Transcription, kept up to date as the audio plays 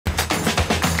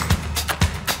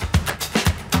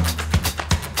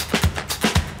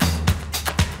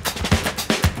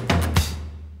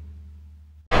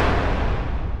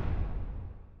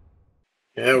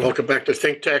Yeah, welcome back to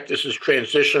ThinkTech. This is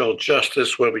Transitional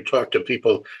Justice, where we talk to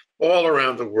people all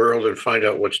around the world and find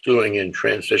out what's doing in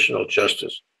transitional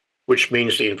justice, which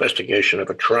means the investigation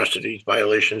of atrocities,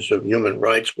 violations of human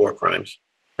rights, war crimes,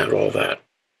 and all that.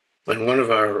 And one of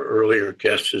our earlier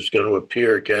guests is going to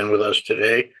appear again with us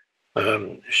today.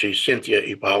 She's Cynthia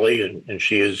Ibale, and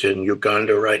she is in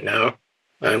Uganda right now.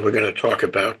 And we're going to talk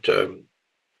about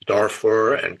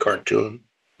Darfur and Khartoum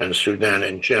and Sudan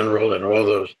in general and all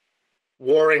those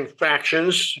warring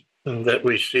factions that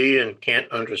we see and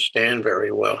can't understand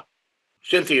very well.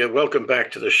 Cynthia, welcome back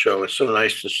to the show. It's so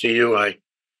nice to see you.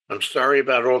 I'm sorry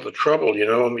about all the trouble. You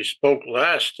know, when we spoke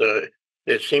last,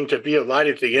 it seemed to be a light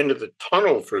at the end of the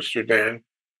tunnel for Sudan.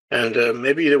 And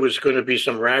maybe there was going to be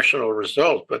some rational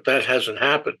result, but that hasn't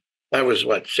happened. That was,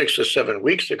 6 or 7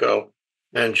 weeks ago.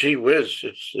 And gee whiz,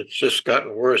 it's just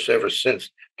gotten worse ever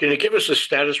since. Can you give us a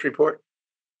status report?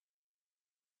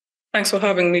 Thanks for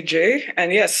having me, Jay.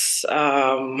 And yes,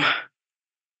 a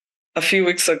few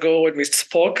weeks ago when we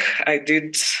spoke, a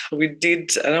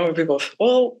number of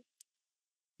people,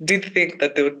 did think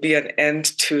that there would be an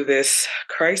end to this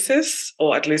crisis,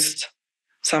 or at least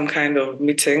some kind of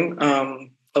meeting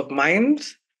of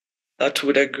minds that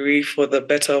would agree for the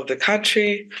better of the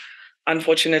country.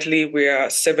 Unfortunately, we are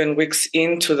 7 weeks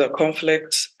into the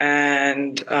conflict,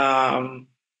 and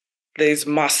there's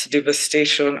mass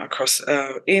devastation across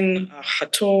in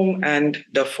Khartoum and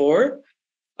Darfur,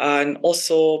 and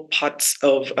also parts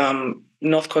of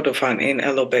North Kordofan in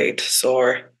El Obeid.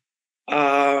 So,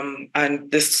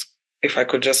 and this, if I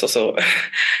could just also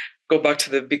go back to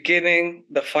the beginning,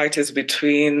 the fight is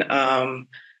between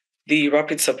the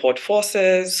Rapid Support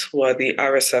Forces, who are the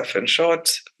RSF in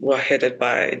short, who are headed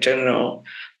by General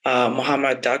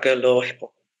Mohammed Dagalo,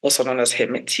 also known as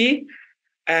Hemeti,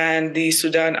 and the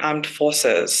Sudan Armed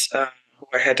Forces, who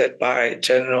were headed by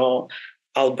General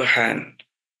Al-Burhan.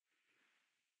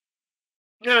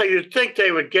 Yeah, you'd think they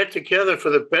would get together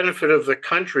for the benefit of the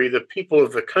country, the people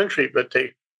of the country, but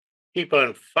they keep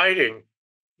on fighting.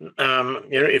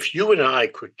 If you and I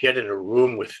could get in a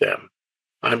room with them,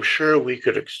 I'm sure we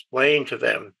could explain to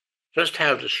them just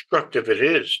how destructive it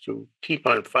is to keep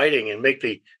on fighting and make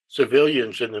the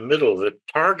civilians in the middle the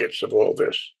targets of all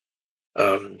this.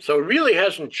 So it really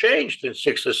hasn't changed in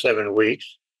 6 or 7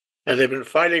 weeks, and they've been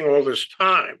fighting all this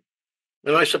time.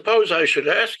 And I suppose I should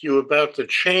ask you about the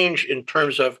change in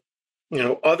terms of,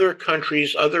 other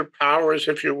countries, other powers,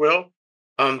 if you will,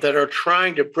 that are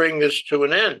trying to bring this to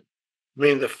an end. I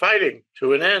mean, the fighting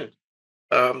to an end,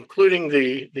 including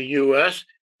the U.S.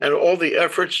 and all the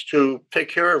efforts to take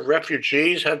care of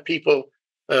refugees, have people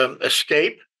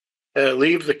escape,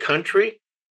 leave the country.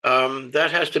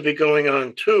 That has to be going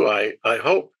on too, I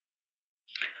hope.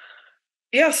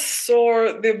 Yes,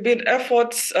 so there have been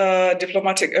efforts,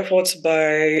 diplomatic efforts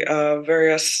by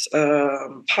various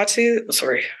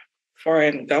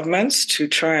foreign governments to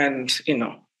try and,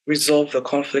 resolve the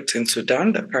conflict in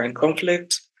Sudan, the current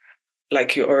conflict.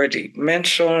 Like you already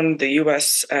mentioned, the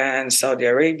US and Saudi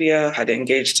Arabia had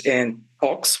engaged in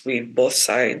talks with both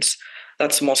sides.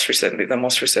 That's the most recent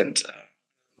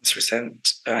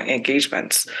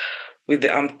engagements with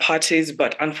the armed parties.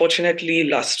 But unfortunately,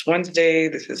 last Wednesday,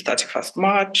 this is 31st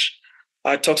March,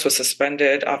 talks were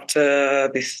suspended after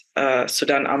the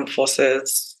Sudan Armed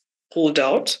Forces pulled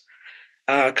out,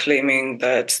 claiming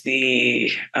that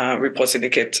the reports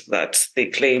indicate that they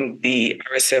claim the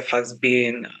RSF has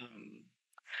been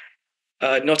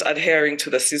not adhering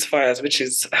to the ceasefires, which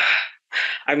is,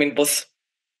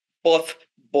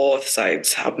 both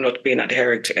sides have not been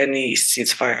adhering to any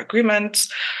ceasefire agreements,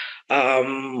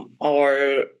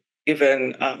 or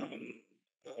even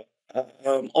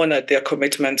honored their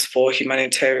commitments for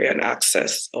humanitarian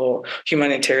access or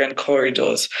humanitarian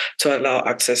corridors to allow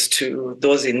access to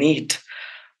those in need.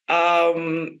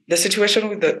 The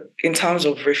situation in terms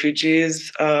of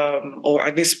refugees, or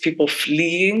at least people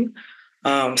fleeing,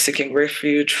 seeking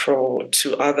refuge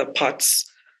to other parts,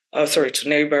 to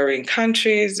neighboring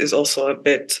countries, is also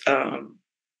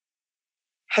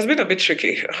has been a bit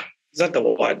tricky. Is that the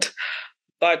word?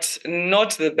 But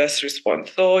not the best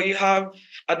response. So you have,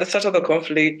 at the start of the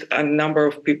conflict, a number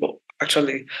of people,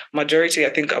 actually, majority, I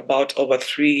think about over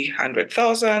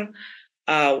 300,000,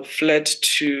 fled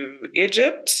to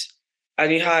Egypt.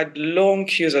 And you had long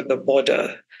queues at the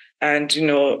border and,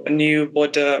 new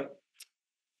border,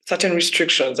 certain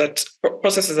restrictions, that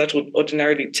processes that would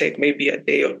ordinarily take maybe a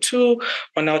day or two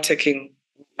are now taking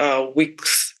a week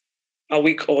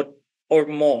or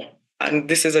more. And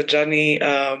this is a journey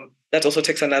that also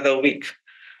takes another week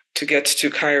to get to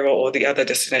Cairo or the other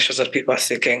destinations that people are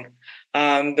seeking.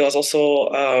 There was also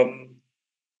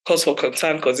cause for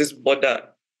concern because these border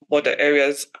border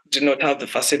areas do not have the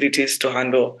facilities to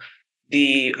handle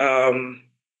the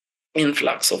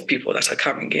influx of people that are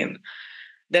coming in.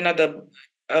 Then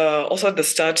also at the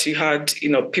start, you had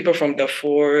people from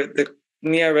Darfur. The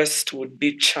nearest would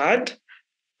be Chad,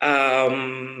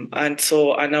 and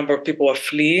so a number of people were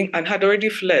fleeing and had already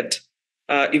fled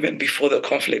even before the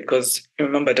conflict, because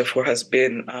remember Darfur has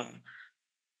been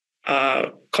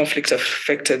a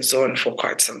conflict-affected zone for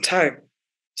quite some time.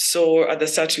 So at the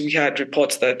start, we had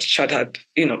reports that Chad had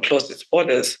closed its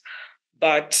borders,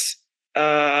 but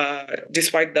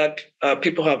despite that,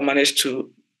 people have managed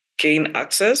to gain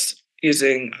access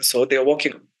so they're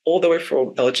walking all the way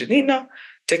from El Janina,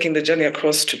 taking the journey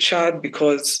across to Chad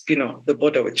because, the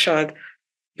border with Chad,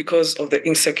 because of the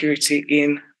insecurity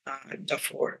in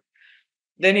Darfur.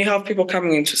 Then you have people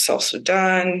coming into South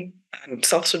Sudan, and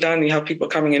South Sudan, you have people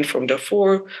coming in from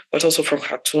Darfur, but also from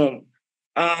Khartoum.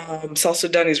 South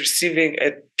Sudan is receiving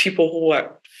people who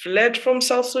are fled from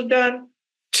South Sudan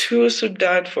to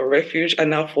Sudan for refuge and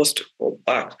now forced to go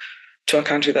back to a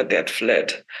country that they had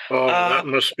fled. Oh, that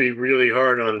must be really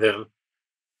hard on them.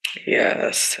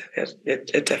 Yes,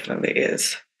 it definitely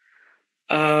is.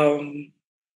 So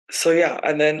yeah,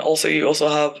 and then you also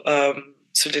have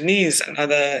Sudanese and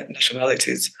other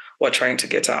nationalities who are trying to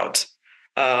get out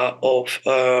to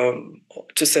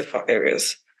safer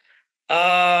areas.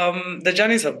 The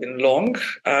journeys have been long.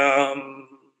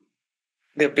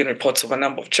 There have been reports of a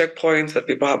number of checkpoints that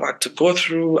people have had to go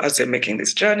through as they're making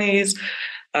these journeys.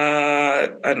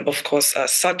 And of course,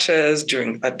 searches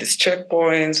at these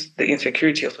checkpoints, the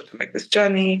insecurity also to make this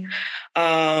journey,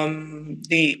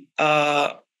 the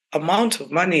amount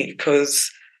of money,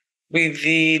 because with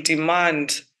the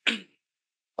demand,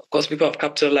 of course, people have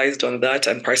capitalized on that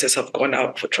and prices have gone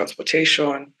up for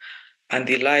transportation and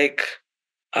the like.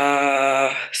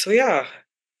 So yeah,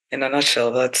 in a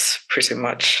nutshell, that's pretty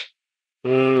much.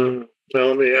 Well,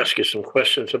 let me ask you some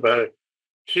questions about it.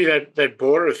 See, that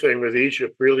border thing with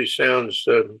Egypt really sounds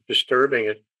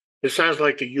disturbing. It sounds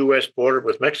like the U.S. border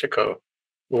with Mexico,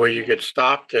 where you get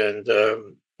stopped and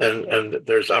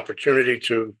there's opportunity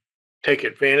to take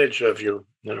advantage of you,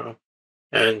 and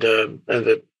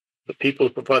the people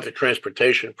who provide the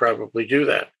transportation probably do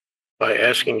that by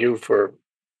asking you for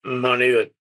money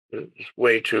that is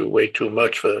way too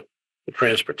much for the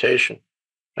transportation.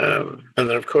 And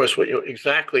then, of course,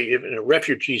 exactly in a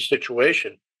refugee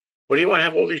situation, what do you want to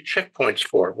have all these checkpoints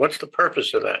for? What's the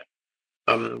purpose of that?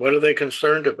 What are they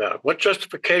concerned about? What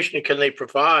justification can they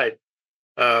provide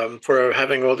for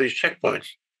having all these checkpoints?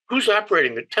 Who's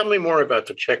operating it? Tell me more about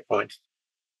the checkpoints.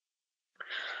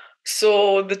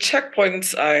 So the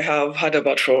checkpoints I have heard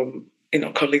about from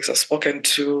colleagues I've spoken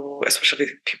to, especially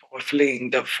people who are fleeing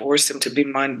Darfur, seem to be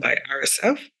manned by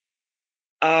RSF.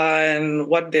 And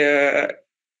what they're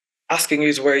asking you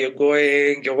is where you're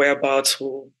going, your whereabouts,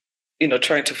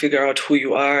 trying to figure out who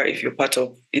you are, if you're part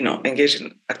of, engaged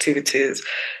in activities,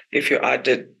 if you're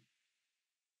added.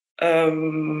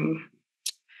 If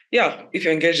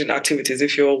you're engaged in activities,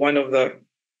 if you're one of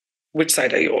which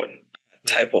side are you on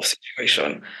type of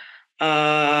situation.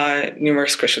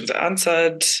 Numerous questions are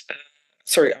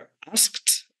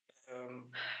asked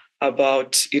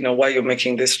about, why you're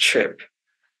making this trip.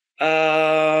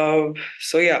 And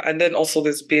then also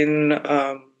there's been,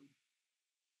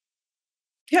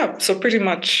 so pretty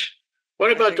much.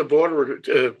 What about the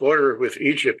border with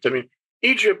Egypt? I mean,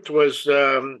 Egypt was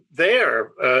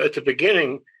there at the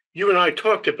beginning. You and I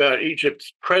talked about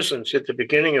Egypt's presence at the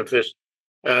beginning of this,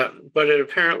 but it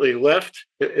apparently left.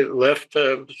 It left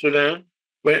Sudan,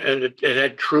 and it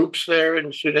had troops there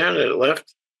in Sudan, and it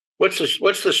left. What's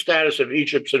the status of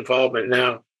Egypt's involvement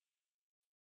now?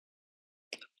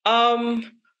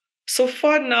 So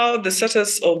far now, the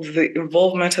status of the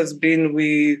involvement has been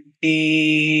with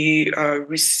the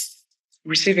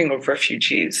receiving of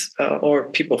refugees or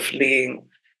people fleeing.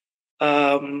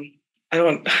 I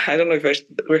don't know if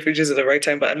refugees is the right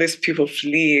time, but at least people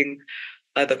fleeing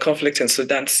the conflict in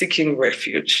Sudan, seeking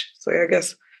refuge. So I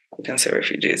guess we can say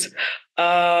refugees.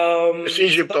 Is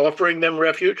Egypt offering them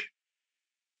refuge?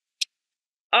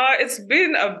 It's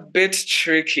been a bit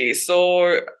tricky.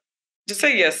 So to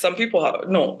say yes, some people have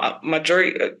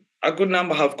a good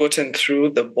number have gotten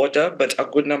through the border, but a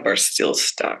good number are still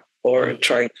stuck or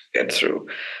trying to get through.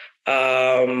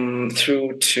 And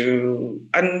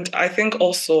I think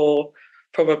also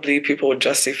probably people would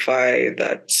justify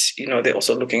that, they're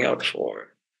also looking out for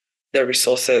the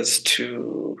resources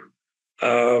to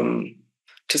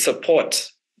support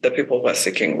the people who are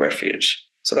seeking refuge.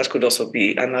 So that could also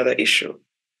be another issue,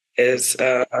 is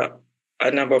a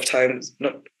number of times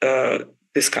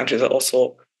these countries are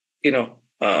also,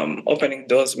 opening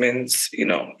doors means,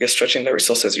 you're stretching the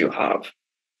resources you have.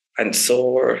 And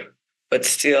so, but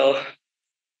still,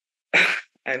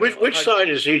 Which side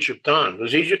is Egypt on?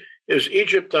 Is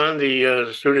Egypt on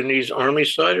the Sudanese army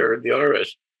side or the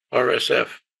RSF?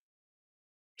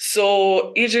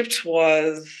 So Egypt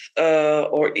was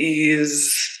or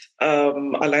is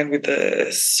aligned with the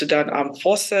Sudan Armed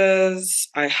Forces.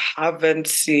 I haven't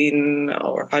seen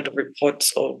or heard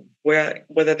reports of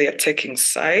whether they are taking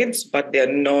sides, but they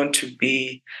are known to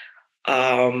be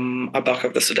a back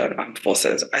of the Sudan Armed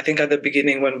Forces. I think at the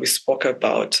beginning when we spoke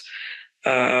about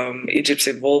Egypt's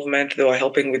involvement, they were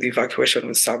helping with evacuation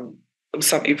with some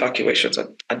evacuations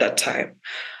at that time.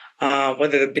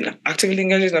 Whether they've been actively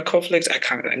engaged in a conflict, I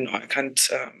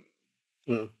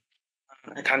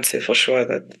can't say for sure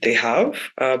that they have,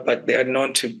 but they are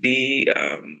known to be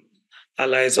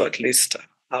allies, or at least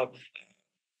have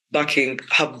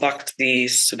backed the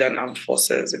Sudan Armed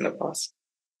Forces in the past.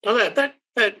 Well,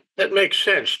 that makes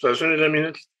sense, doesn't it? I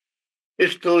mean,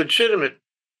 it's the legitimate.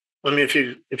 I mean, if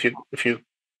you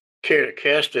care to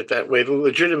cast it that way, the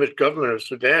legitimate government of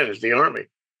Sudan is the army.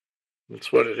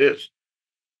 That's what it is.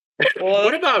 Well,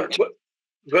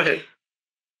 go ahead.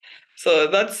 So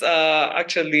that's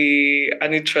actually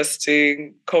an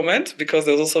interesting comment, because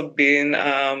there's also been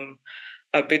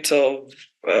a bit of,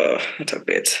 not a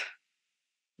bit,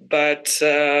 but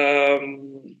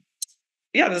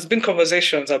there's been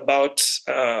conversations about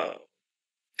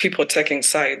people taking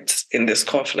sides in this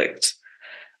conflict.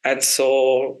 And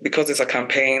so, because it's a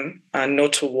campaign, No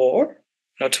to War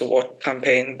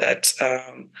campaign that,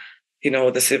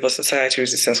 the civil society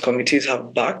resistance committees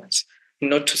have backed,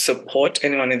 not to support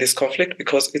anyone in this conflict,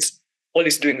 because all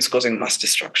it's doing is causing mass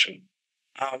destruction.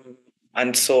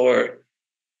 And so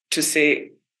to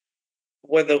say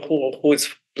whether who is,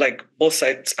 like, both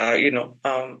sides are,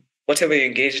 whatever you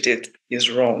engaged in is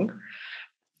wrong.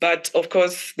 But of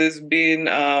course, there's been,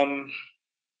 what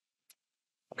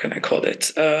can I call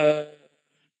it?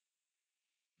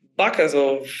 Backers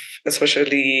of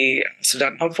especially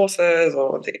Sudan Armed Forces,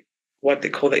 or what they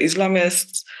call the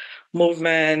Islamists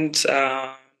movement,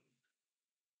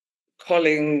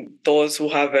 calling those who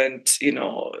haven't,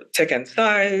 taken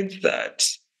sides that,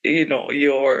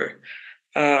 you're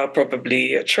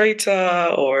probably a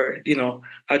traitor, or,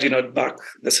 how do you not back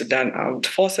the Sudan Armed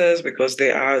Forces because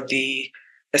they are the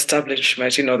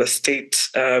establishment, the state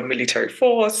military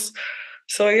force.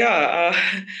 So I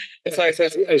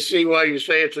see why you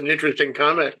say it's an interesting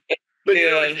comment, but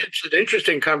it's an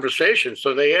interesting conversation.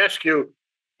 So they ask you,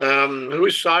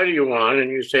 whose side are you on?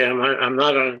 And you say, I'm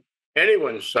not on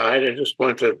anyone's side. I just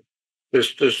want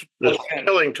this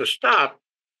killing to stop.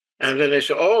 And then they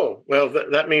say, oh, well,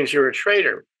 that means you're a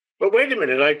traitor. But wait a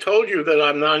minute, I told you that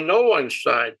I'm on no one's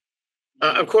side.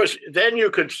 Of course, then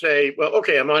you could say, well,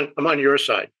 okay, I'm on your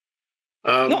side.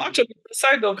 No, actually, the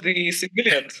side of the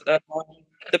civilians.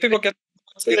 The people get.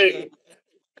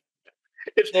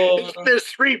 There's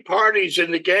three parties in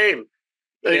the game.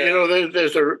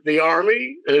 There's the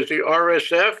army, there's the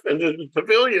RSF, and there's the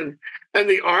civilian. And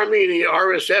the army and the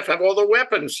RSF have all the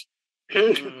weapons.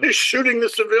 They're shooting the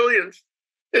civilians.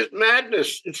 It's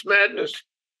madness. It's madness.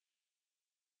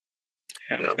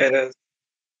 Yeah, it is.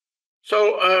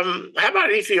 So how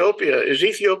about Ethiopia? Is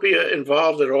Ethiopia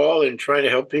involved at all in trying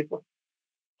to help people?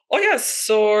 Oh, yes.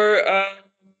 So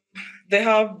there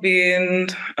have been,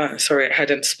 sorry, I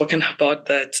hadn't spoken about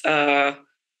that.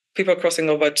 People crossing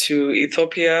over to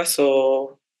Ethiopia.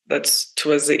 So that's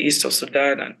towards the east of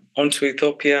Sudan and onto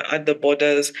Ethiopia at the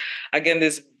borders. Again,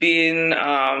 there's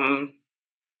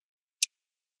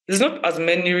not as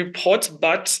many reports,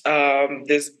 but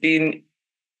there's been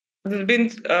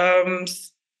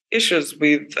issues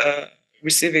with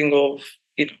receiving of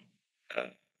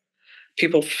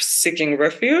people seeking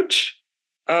refuge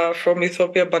from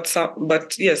Ethiopia, but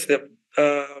yes, the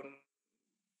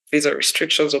visa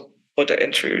restrictions or border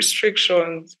entry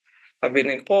restrictions have been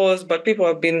imposed, but people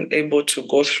have been able to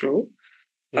go through.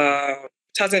 It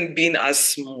hasn't been as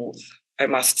smooth, I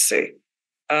must say.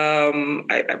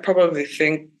 I probably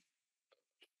think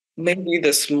maybe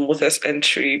the smoothest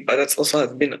entry, but that's also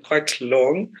has been quite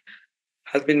long,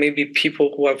 has been maybe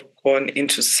people who have gone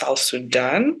into South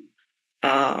Sudan.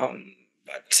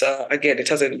 But again, it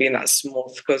hasn't been as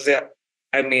smooth because there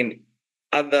are,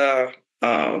 other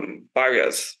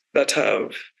barriers that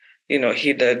have,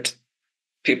 hindered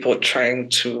people trying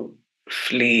to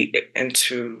flee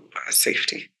into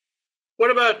safety.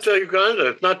 What about Uganda?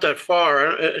 It's not that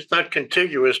far. It's not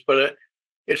contiguous, but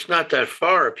it's not that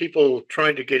far. Are people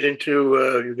trying to get into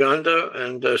Uganda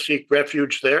and seek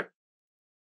refuge there?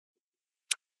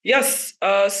 Yes.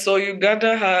 So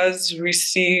Uganda has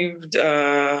received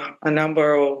a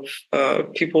number of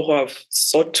people who have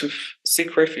sought to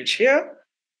seek refuge here.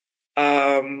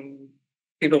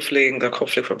 People fleeing the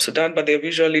conflict from Sudan, but they've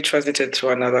usually transited to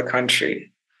another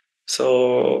country.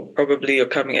 So probably you're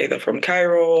coming either from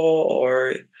Cairo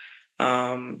or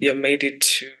you made it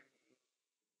to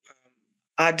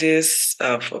Addis,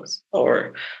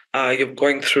 or you're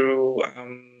going through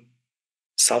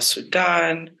South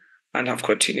Sudan and have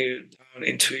continued down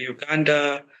into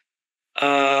Uganda.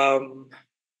 Um,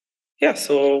 yeah,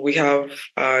 so we have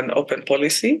an open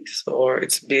policy. So I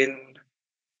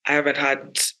haven't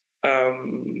had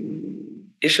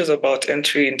issues about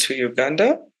entry into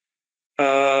Uganda.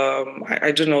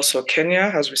 I do know so Kenya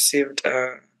has received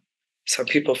some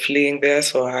people fleeing there,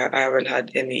 so I haven't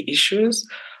had any issues.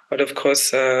 But of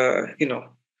course, the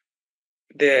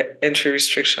entry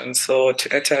restrictions. So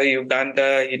to enter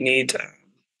Uganda, you need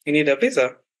a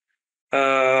visa.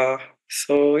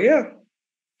 So yeah.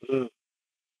 Mm.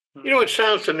 It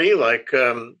sounds to me like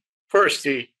first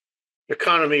the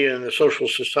economy and the social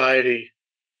society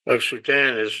of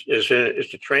Sudan is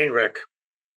a train wreck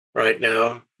right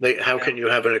now. How can you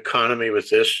have an economy with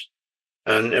this?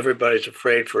 And everybody's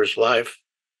afraid for his life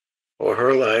or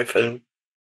her life, and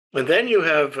then you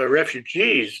have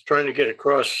refugees trying to get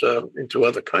across into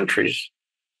other countries,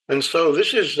 and so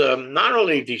this is not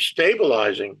only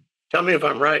destabilizing. Tell me if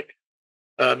I'm right.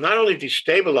 Not only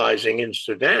destabilizing in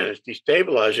Sudan, it's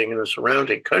destabilizing in the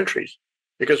surrounding countries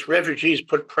because refugees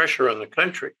put pressure on the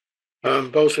country,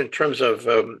 both in terms of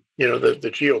the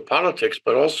geopolitics,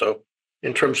 but also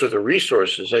in terms of the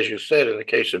resources, as you said in the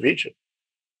case of Egypt.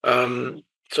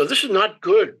 So this is not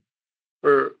good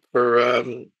for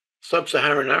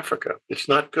sub-Saharan Africa. It's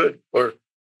not good. Or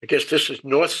I guess this is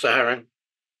North Saharan.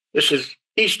 This is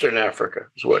Eastern Africa,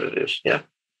 is what it is. Yeah.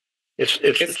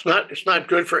 It's not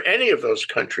good for any of those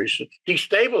countries. It's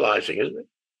destabilizing, isn't it?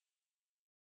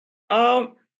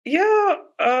 Yeah.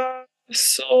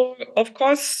 So of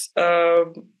course,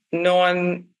 no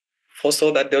one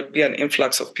foresaw that there would be an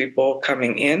influx of people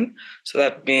coming in. So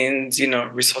that means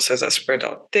resources are spread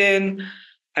out thin.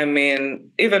 I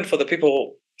mean, even for the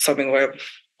people, something we've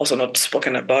also not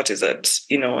spoken about is that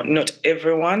not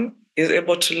everyone is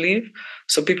able to leave.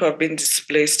 So people have been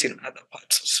displaced in other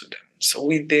parts of Sudan. So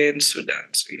within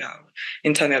Sudan, so you have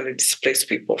internally displaced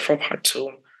people from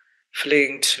Khartoum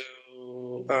fleeing to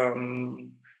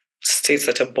states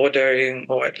that are bordering,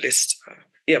 or at least,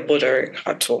 bordering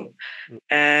Khartoum.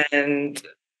 And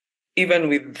even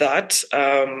with that,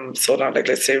 so now, like,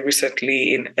 let's say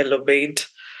recently in Elobeit,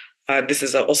 this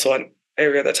is also an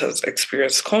area that has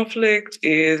experienced conflict,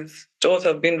 is stores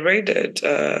have been raided.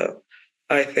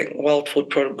 I think World Food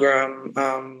Program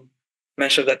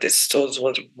mentioned that this stores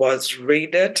was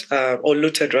raided or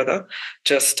looted rather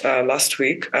just last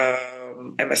week.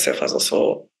 MSF has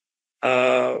also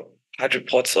had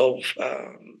reports of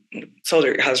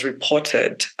has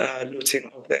reported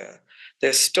looting of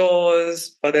their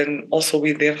stores, but then also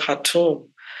within Khartoum,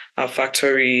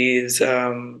 factories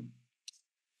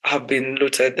have been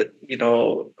looted.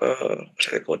 What are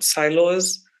they called?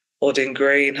 Silos holding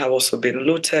grain have also been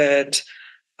looted.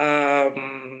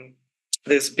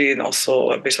 There's been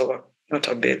also a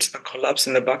collapse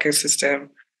in the banking system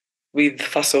with,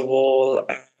 first of all,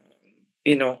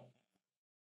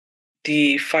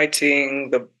 the fighting,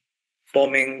 the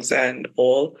bombings and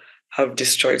all have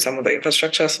destroyed some of the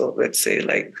infrastructure. So let's say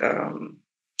like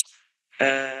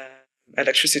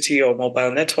electricity or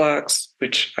mobile networks,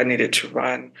 which are needed to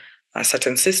run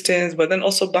certain systems, but then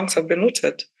also banks have been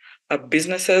looted.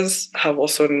 Businesses have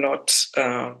also not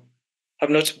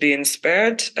been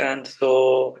spared, and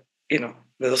so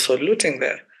there's also looting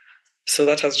there. So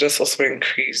that has just also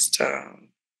increased. So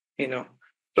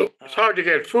it's hard to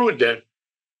get food then.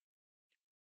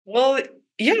 Well,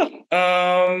 yeah.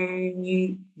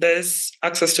 There's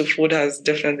access to food has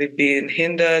definitely been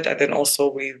hindered, and then also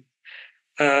with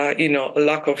a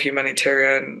lack of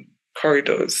humanitarian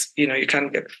corridors. You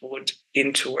can't get food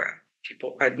into where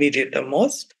people are needed the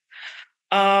most.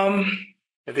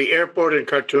 The airport in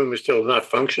Khartoum is still not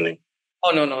functioning?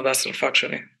 Oh, no, that's not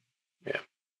functioning.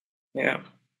 Yeah.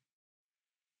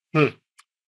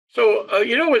 So,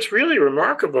 what's really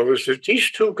remarkable is that these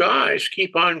two guys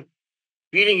keep on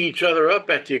beating each other up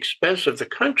at the expense of the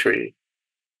country.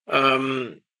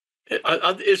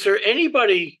 Is there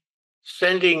anybody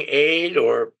sending aid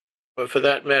or for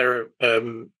that matter,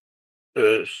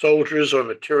 soldiers or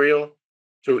material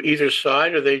to either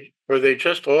side? Are they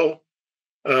just all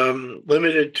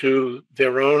limited to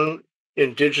their own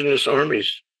indigenous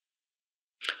armies?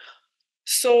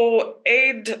 So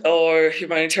aid or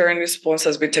humanitarian response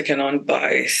has been taken on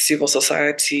by civil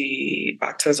society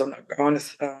actors on the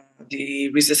ground. The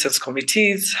resistance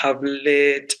committees have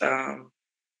led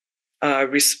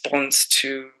response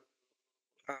to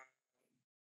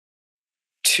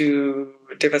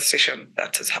devastation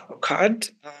that has occurred.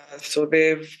 So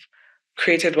they've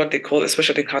created what they call,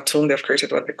 especially in Khartoum, they've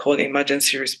created what they call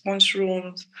emergency response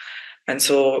rooms. And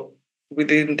so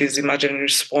within this emergency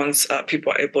response,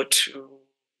 people are able to,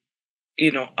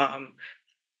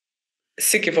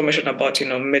 seek information about,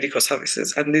 medical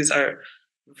services. And these are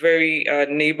very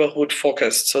neighborhood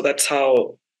focused. So that's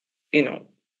how,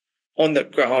 on the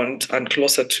ground and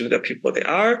closer to the people they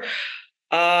are.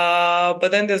 But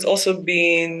then there's also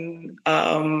been,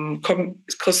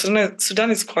 because Sudan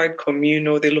is quite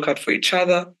communal, they look out for each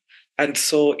other. And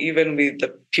so even with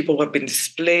the people who have been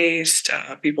displaced,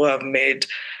 people have made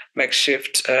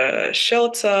makeshift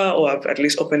shelter or have at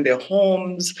least opened their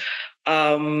homes.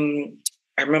 I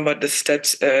remember the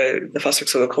steps, the first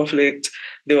weeks of the conflict,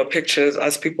 there were pictures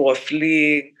as people were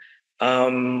fleeing.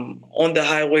 On the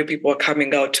highway, people were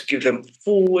coming out to give them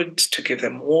food, to give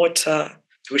them water,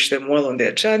 to wish them well on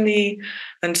their journey.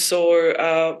 And so,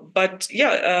 a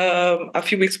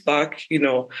few weeks back,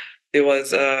 there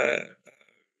was a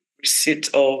receipt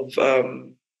of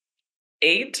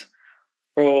aid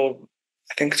from,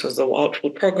 I think it was the World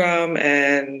Food Program,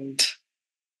 and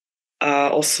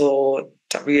also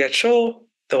WHO,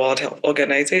 the World Health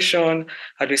Organization,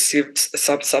 had received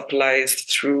some supplies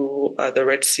through the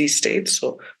Red Sea states,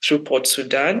 so through Port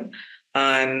Sudan.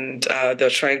 And they're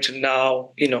trying to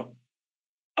now,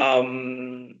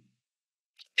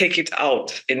 take it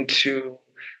out into,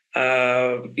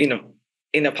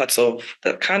 inner parts of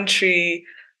the country.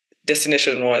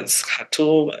 Destination was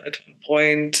Khartoum at one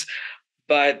point.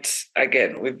 But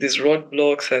again, with these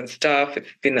roadblocks and stuff,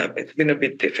 it's been a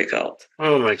bit difficult.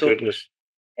 Oh my goodness!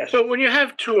 Yes. So when you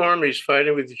have two armies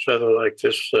fighting with each other like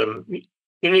this, you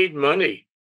need money.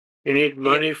 You need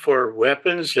money for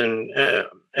weapons and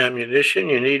ammunition.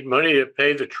 You need money to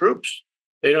pay the troops.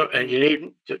 And you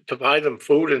need to buy them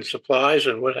food and supplies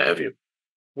and what have you.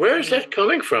 Where is that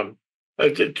coming from?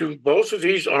 Do both of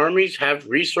these armies have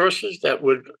resources that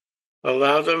would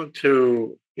allow them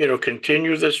to,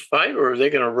 continue this fight, or are they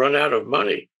going to run out of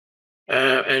money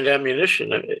and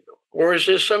ammunition? Or is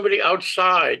there somebody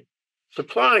outside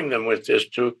supplying them with this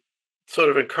to sort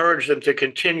of encourage them to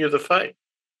continue the fight?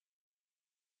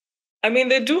 I mean,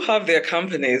 they do have their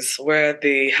companies where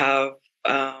they have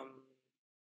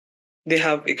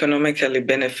economically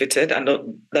benefited, and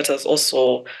that has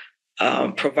also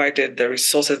provided the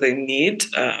resources they need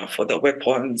for the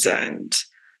weapons. And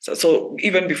so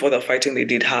even before the fighting, they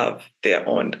did have their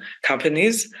own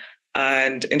companies.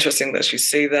 And interesting that you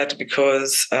say that,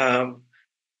 because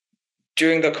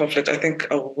during the conflict, I think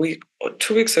a week or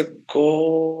 2 weeks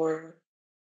ago,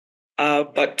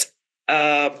 General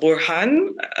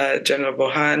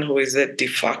Burhan, who is the de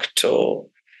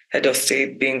facto head of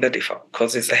state, being the de facto,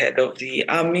 because he's the head of the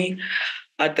army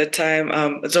at the time,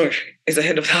 is the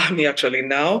head of the army actually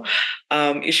now,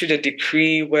 issued a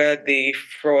decree where they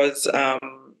froze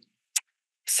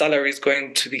salaries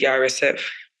going to the RSF,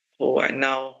 who are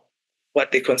now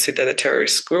what they consider the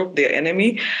terrorist group, their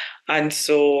enemy. And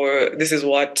so this is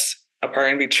what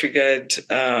apparently triggered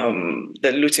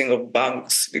the looting of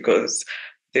banks, because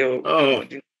they were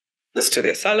to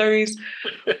their salaries.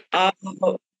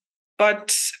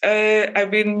 But I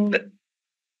mean,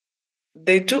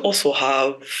 they do also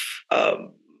have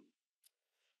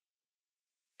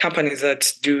companies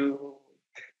that do,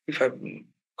 if I'm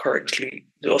correctly,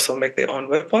 do also make their own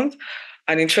weapons.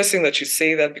 And interesting that you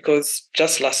say that, because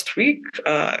just last week,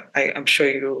 I'm sure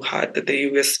you heard that the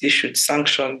US issued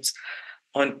sanctions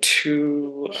on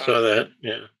two. Saw that,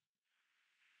 yeah.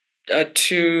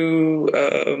 Two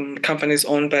companies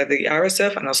owned by the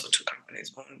RSF, and also two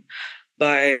companies owned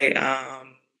by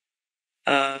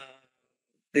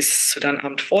the Sudan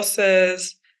Armed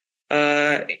Forces,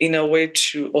 in a way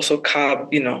to also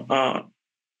curb,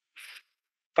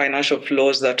 financial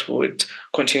flows that would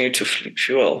continue to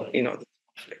fuel, the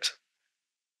conflict.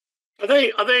 Are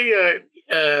they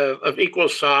of equal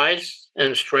size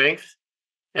and strength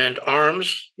and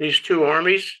arms, these two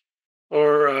armies,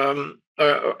 or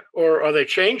are they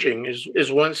changing?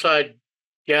 Is one side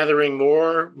gathering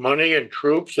more money and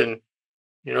troops and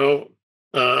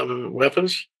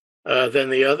weapons than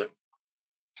the other?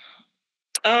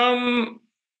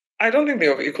 I don't think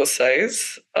they're of equal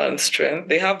size and strength.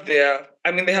 They have their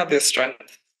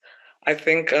strength. I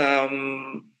think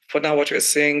for now, what we're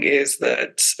seeing is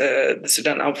that the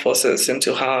Sudan Armed Forces seem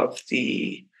to have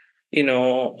the,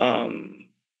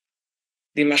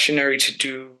 the machinery to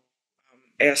do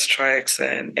airstrikes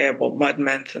and air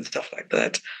bombardment and stuff like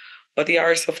that. But the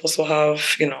RSF also have,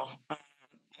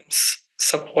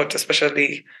 support,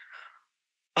 especially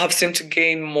have seemed to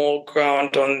gain more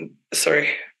ground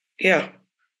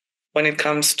when it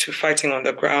comes to fighting on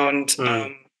the ground.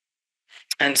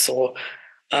 And so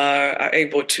are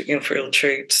able to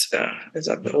infiltrate, is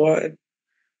that the word?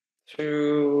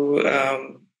 Through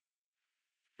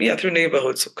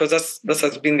neighborhoods, because that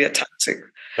has been their tactic.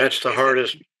 That's the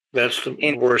hardest. That's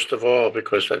the worst of all,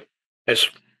 because it's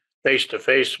face to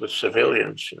face with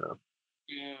civilians.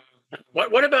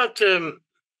 What about the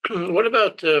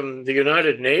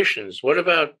United Nations? What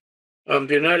about the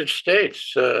United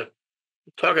States?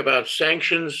 Talk about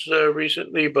sanctions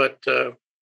recently, but are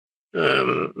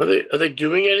they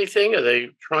doing anything? Are they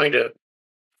trying to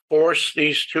force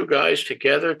these two guys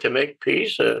together to make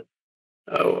peace? It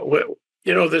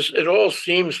all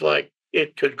seems like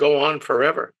it could go on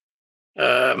forever.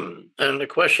 And the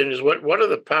question is, what are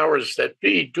the powers that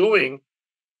be doing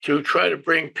to try to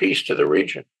bring peace to the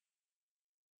region?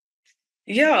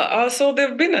 Yeah, so there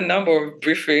have been a number of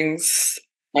briefings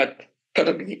at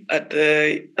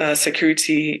the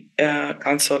Security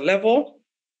Council level,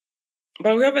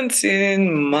 but we haven't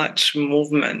seen much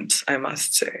movement, I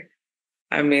must say.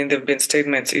 I mean, there have been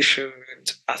statements issued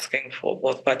asking for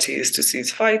both parties to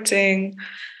cease fighting.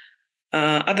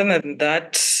 Other than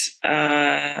that,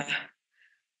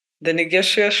 the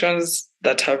negotiations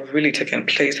that have really taken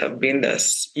place have been the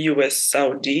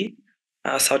US-Saudi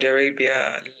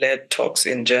Arabia-led talks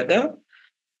in Jeddah.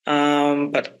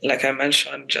 But like I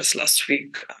mentioned just last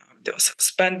week, they were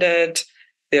suspended.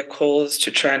 Their calls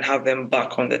to try and have them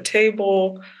back on the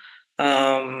table.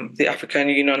 The African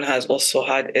Union has also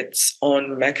had its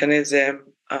own mechanism,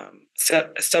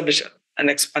 established an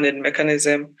expanded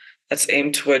mechanism that's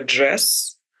aimed to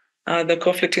address the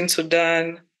conflict in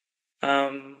Sudan.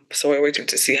 So we're waiting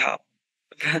to see how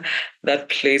that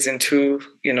plays into,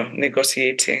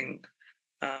 negotiating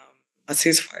a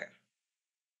ceasefire.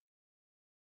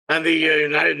 And the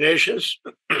United Nations,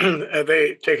 have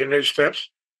they taken any steps?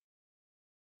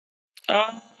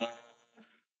 I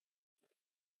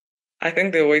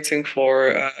think they're waiting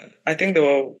for. I think they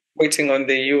were waiting on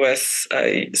the U.S.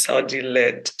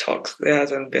 Saudi-led talks. There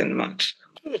hasn't been much.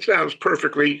 It sounds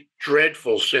perfectly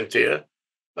dreadful, Cynthia.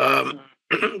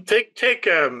 Take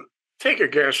a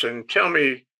guess and tell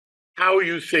me how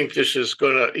you think this is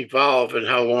going to evolve and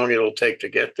how long it'll take to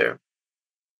get there.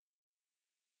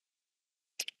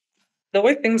 The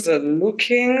way things are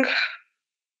looking,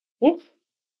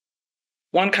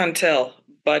 one can't tell,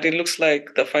 but it looks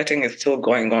like the fighting is still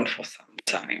going on for some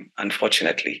time,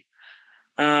 unfortunately.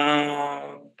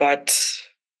 But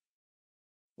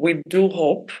we do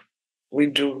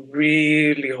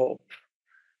really hope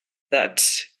that,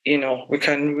 we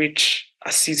can reach a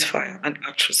ceasefire, an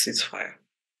actual ceasefire,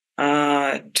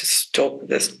 to stop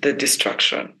the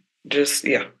destruction.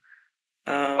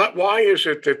 Why is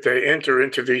it that they enter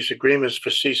into these agreements for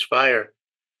ceasefire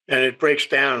and it breaks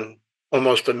down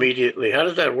almost immediately? How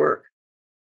does that work?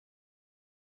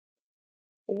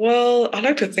 Well, I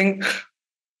like to think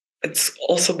it's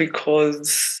also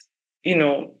because, there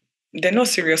are no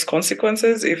serious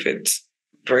consequences if it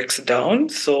breaks down.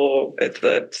 So it's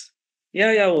that,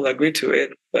 we'll agree to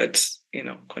it, but,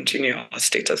 continue our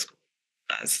status quo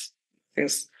as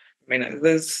things remain as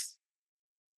this.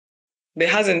 There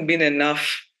hasn't been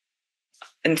enough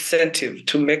incentive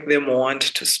to make them want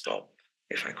to stop,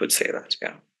 if I could say that,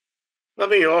 yeah. Let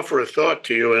me offer a thought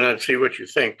to you and I'd see what you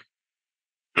think.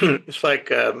 It's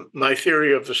like my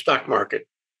theory of the stock market.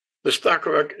 The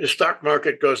stock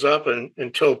market goes up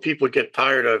until people get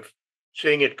tired of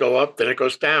seeing it go up, then it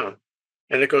goes down.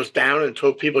 And it goes down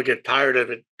until people get tired of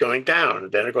it going down,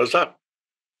 and then it goes up.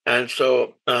 And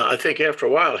so I think after a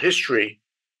while, history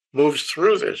moves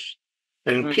through this.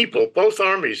 And people, both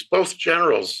armies, both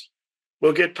generals,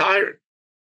 will get tired.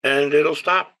 And it'll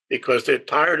stop because they're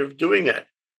tired of doing that.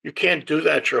 You can't do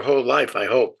that your whole life, I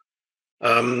hope.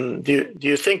 Do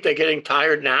you think they're getting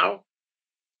tired now?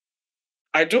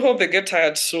 I do hope they get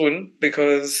tired soon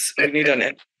because we need an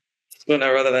end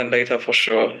sooner rather than later for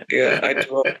sure. Yeah, I do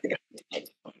hope they get tired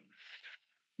soon.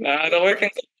 The way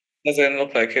things doesn't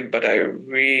look like it, but I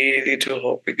really do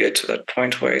hope we get to that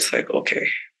point where it's like, okay.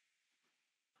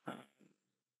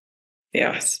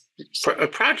 Yes.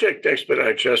 Project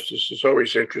Expedite Justice is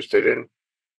always interested in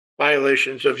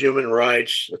violations of human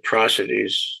rights,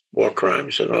 atrocities, war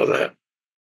crimes, and all that.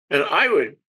 And I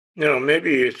would,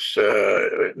 maybe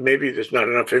there's not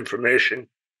enough information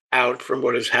out from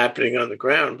what is happening on the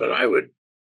ground, but I would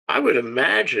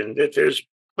imagine that there's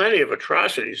plenty of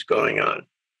atrocities going on.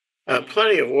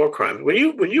 plenty of war crimes. When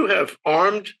you have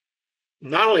armed,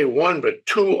 not only one but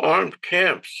two armed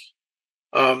camps,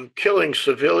 killing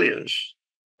civilians,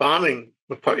 bombing.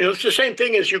 It's the same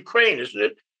thing as Ukraine, isn't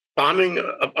it? Bombing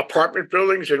apartment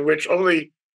buildings in which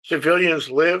only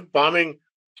civilians live, bombing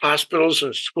hospitals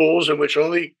and schools in which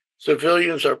only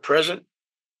civilians are present.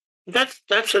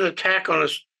 That's an attack on a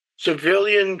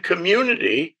civilian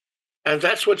community, and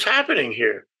that's what's happening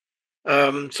here.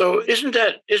 So isn't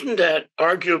that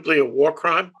arguably a war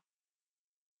crime?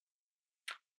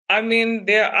 I mean,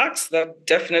 there are acts that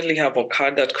definitely have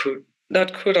occurred that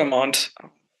could amount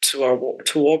to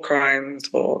war crimes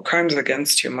or crimes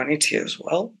against humanity as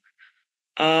well.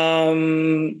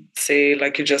 Say,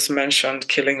 like you just mentioned,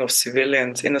 killing of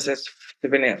civilians, innocent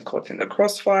civilians caught in the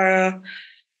crossfire.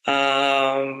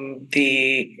 Due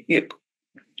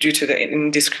to the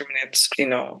indiscriminate,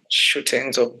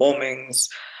 shootings or bombings,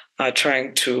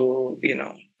 trying to,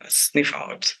 sniff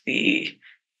out the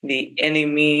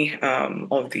enemy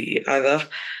of the other.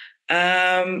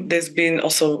 There's been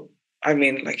also,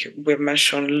 like we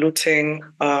mentioned, looting,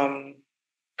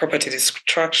 property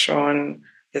destruction.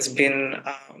 There's been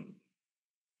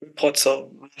reports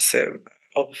of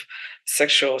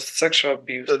sexual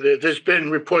abuse. So there's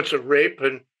been reports of rape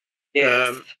and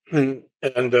yes. and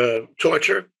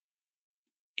torture.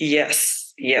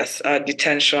 Yes,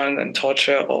 detention and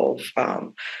torture of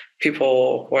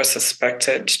people who are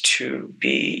suspected to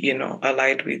be,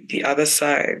 allied with the other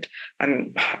side,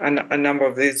 and a number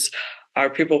of these are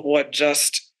people who are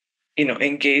just,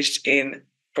 engaged in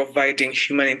providing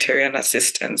humanitarian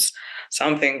assistance,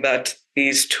 something that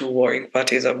these two warring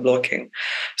parties are blocking.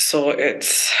 So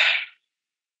it's,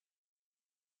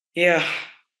 yeah.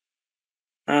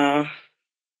 Also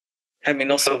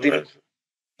the.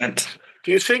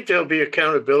 Do you think there'll be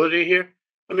accountability here?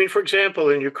 I mean, for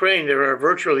example, in Ukraine, there are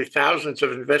virtually thousands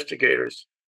of investigators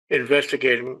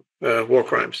investigating war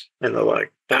crimes and the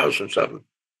like, thousands of them.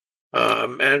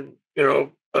 And,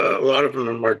 a lot of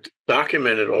them are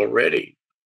documented already.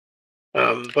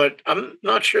 But I'm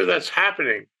not sure that's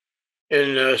happening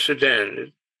in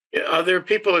Sudan. Are there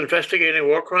people investigating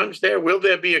war crimes there? Will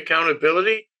there be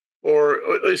accountability? Or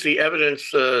is the evidence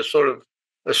sort of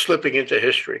slipping into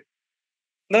history?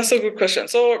 That's a good question.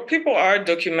 So people are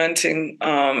documenting,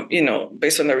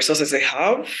 based on the resources they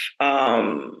have.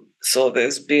 So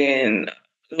there's been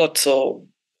lots of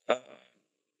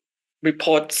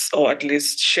reports, or at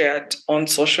least shared on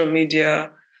social media.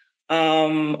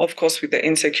 Of course, with the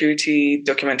insecurity,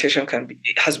 documentation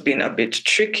has been a bit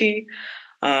tricky.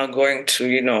 Going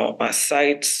to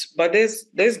sites, but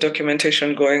there's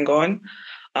documentation going on.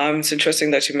 It's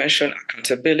interesting that you mentioned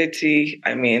accountability.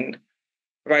 I mean,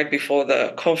 right before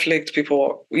the conflict,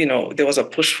 people, there was a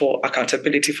push for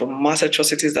accountability for mass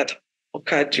atrocities that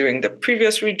occurred during the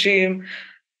previous regime.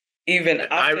 Even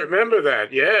after, I remember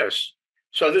that, yes.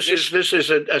 So this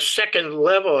is a second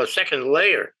level, a second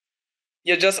layer.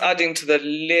 You're just adding to the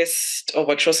list of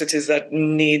atrocities that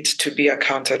need to be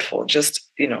accounted for. Just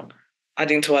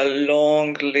adding to a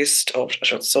long list of.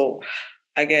 So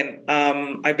again,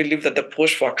 I believe that the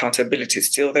push for accountability is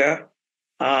still there.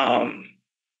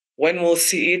 When we'll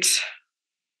see it,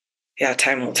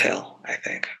 time will tell, I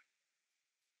think.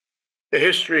 The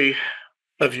history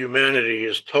of humanity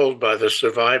is told by the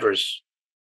survivors,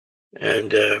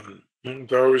 and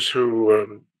those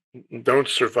who don't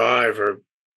survive, or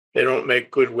they don't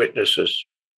make good witnesses.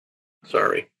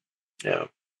 Sorry. Yeah.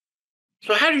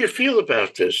 So how do you feel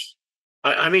about this?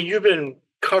 I mean, you've been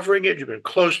covering it, you've been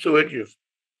close to it, you've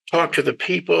talked to the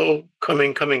people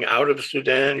coming out of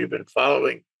Sudan, you've been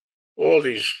following all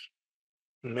these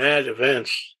mad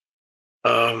events.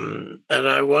 And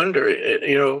I wonder,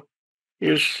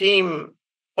 you seem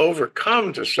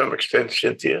overcome to some extent,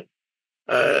 Cynthia.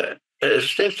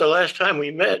 Since the last time we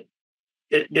met,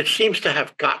 it seems to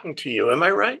have gotten to you. Am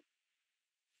I right?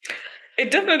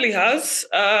 It definitely has.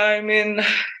 I mean,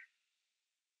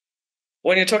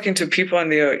 when you're talking to people and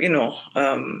they're, in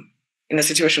a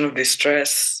situation of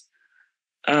distress,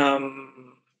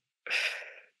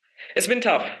 it's been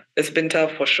tough. It's been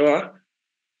tough for sure.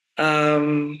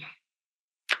 But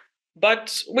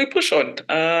we push on.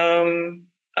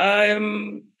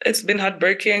 It's been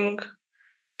heartbreaking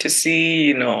to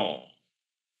see,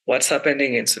 what's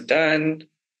happening in Sudan.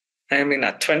 I mean,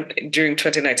 during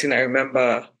 2019, I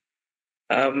remember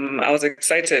I was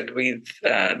excited with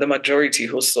the majority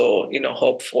who saw,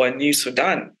 hope for a new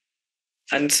Sudan.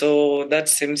 And so that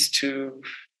seems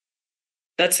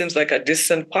like a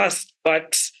distant past,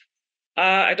 but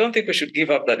I don't think we should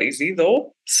give up that easy,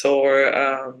 though. So,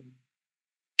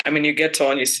 you get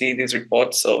on, you see these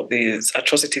reports of these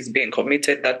atrocities being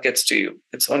committed, that gets to you.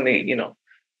 It's only,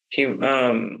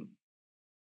 I'm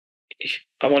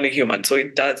only human, so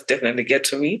it does definitely get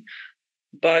to me.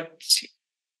 But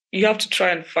you have to try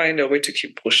and find a way to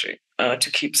keep pushing, to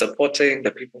keep supporting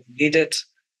the people who need it,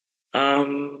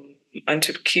 and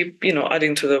to keep,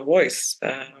 adding to the voice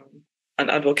and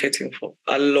advocating for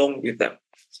along with them.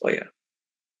 So yeah.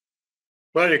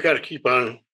 Well, you got to keep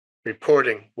on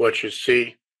reporting what you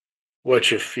see,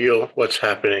 what you feel, what's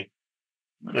happening,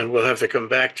 and we'll have to come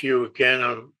back to you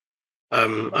again.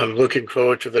 I'm looking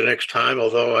forward to the next time.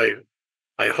 Although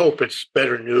I hope it's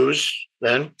better news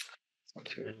then.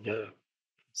 And,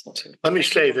 let me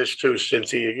say this too,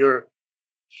 Cynthia.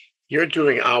 You're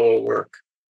doing our work.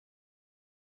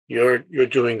 You're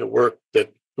doing the work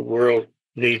that the world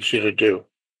needs you to do.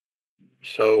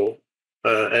 So,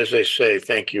 as they say,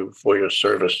 thank you for your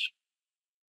service.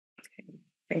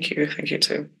 Thank you. Thank you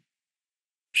too.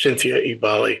 Cynthia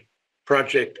Ibale,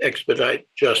 Project Expedite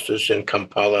Justice in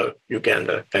Kampala,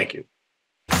 Uganda. Thank you.